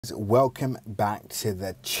Welcome back to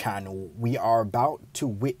the channel. We are about to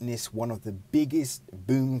witness one of the biggest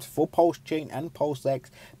booms for Pulsechain and Pulsex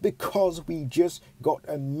because we just got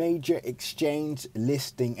a major exchange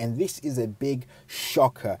listing, and this is a big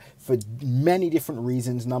shocker for many different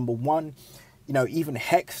reasons. Number one, even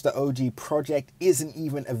Hex, the OG project, isn't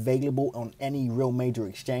even available on any real major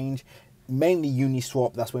exchange. Mainly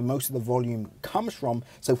Uniswap, that's where most of the volume comes from.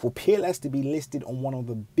 So for PLS to be listed on one of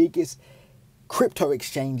the biggest crypto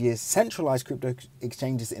exchanges, centralized crypto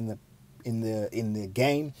exchanges in the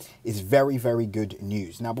game, is very, very good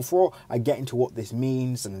news. Now, before I get into what this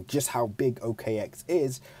means and just how big OKX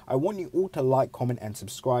is, I want you all to like, comment, and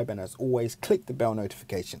subscribe. And as always, click the bell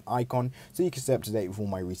notification icon so you can stay up to date with all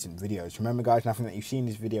my recent videos. Remember, guys, nothing that you see in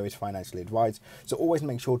this video is financially advised, so always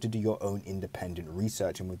make sure to do your own independent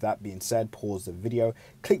research. And with that being said, pause the video,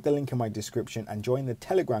 click the link in my description, and join the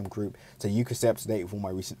Telegram group so you can stay up to date with all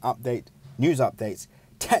my recent updates, news updates,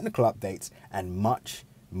 technical updates, and much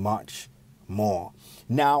more.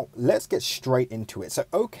 Now, let's get straight into it. So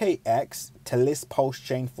OKX to list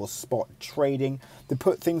Pulsechain for spot trading. To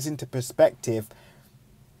put things into perspective,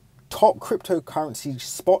 top cryptocurrency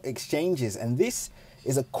spot exchanges, and this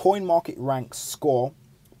is a coin market rank score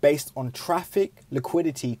based on traffic,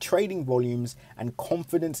 liquidity, trading volumes, and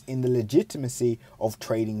confidence in the legitimacy of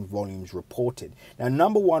trading volumes reported. Now,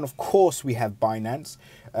 number one, of course, we have Binance,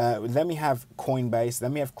 then we have Coinbase,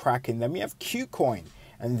 then we have Kraken, then we have KuCoin,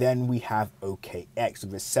 and then we have OKX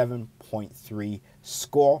with a 7.3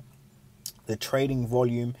 score. The trading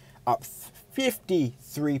volume up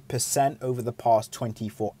 53% over the past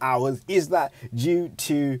 24 hours. Is that due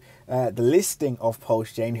to the listing of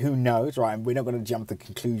Pulsechain? Who knows, right? And we're not going to jump to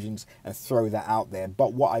conclusions and throw that out there.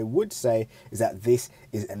 But what I would say is that this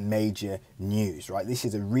is a major news, right? This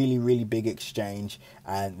is a really, really big exchange,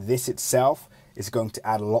 and this itself is going to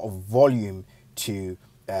add a lot of volume to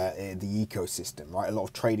the ecosystem, right? A lot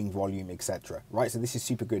of trading volume, etc. Right? So this is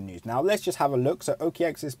super good news. Now let's just have a look. So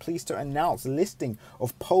OKX is pleased to announce the listing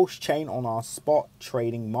of Pulsechain on our spot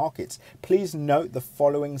trading markets. Please note the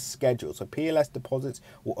following schedule. So PLS deposits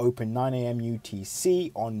will open 9 a.m.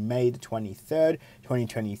 UTC on May the 23rd,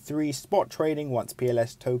 2023. Spot trading, once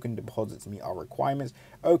PLS token deposits meet our requirements,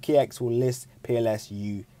 OKX will list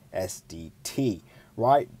PLS USDT.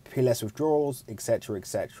 Right, PLS withdrawals, etc.,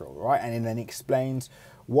 right? And it then explains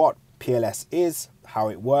what PLS is, how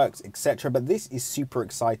it works, etc. But this is super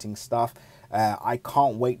exciting stuff. I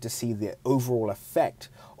can't wait to see the overall effect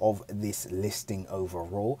of this listing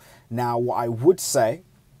overall. Now, what I would say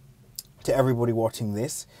to everybody watching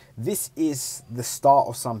this is the start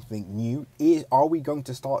of something new. Are we going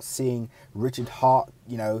to start seeing Richard Hart,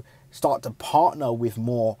 start to partner with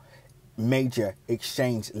more major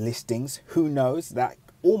exchange listings? Who knows? That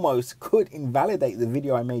almost could invalidate the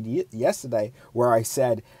video I made yesterday where I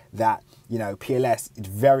said that PLS is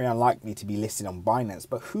very unlikely to be listed on Binance,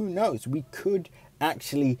 but who knows, we could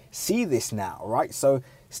actually see this now, right? So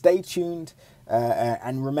stay tuned,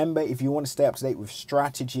 and remember, if you want to stay up to date with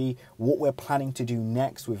strategy, what we're planning to do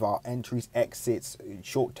next with our entries, exits,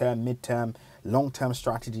 short-term, mid-term, long-term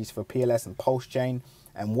strategies for PLS and Pulsechain,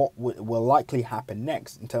 and what will likely happen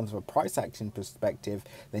next in terms of a price action perspective,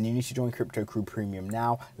 then you need to join Crypto Crew Premium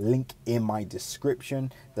now. Link in my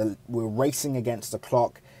description. We're racing against the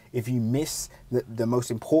clock. If you miss the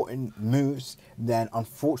most important moves, then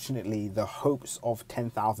unfortunately the hopes of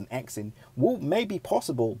 10,000 Xing may be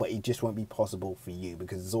possible, but it just won't be possible for you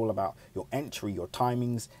because it's all about your entry, your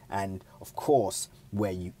timings, and of course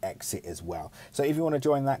where you exit as well. So if you want to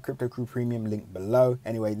join that, Crypto Crew Premium, link below.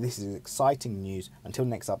 Anyway, this is exciting news. Until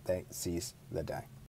next update, seize the day.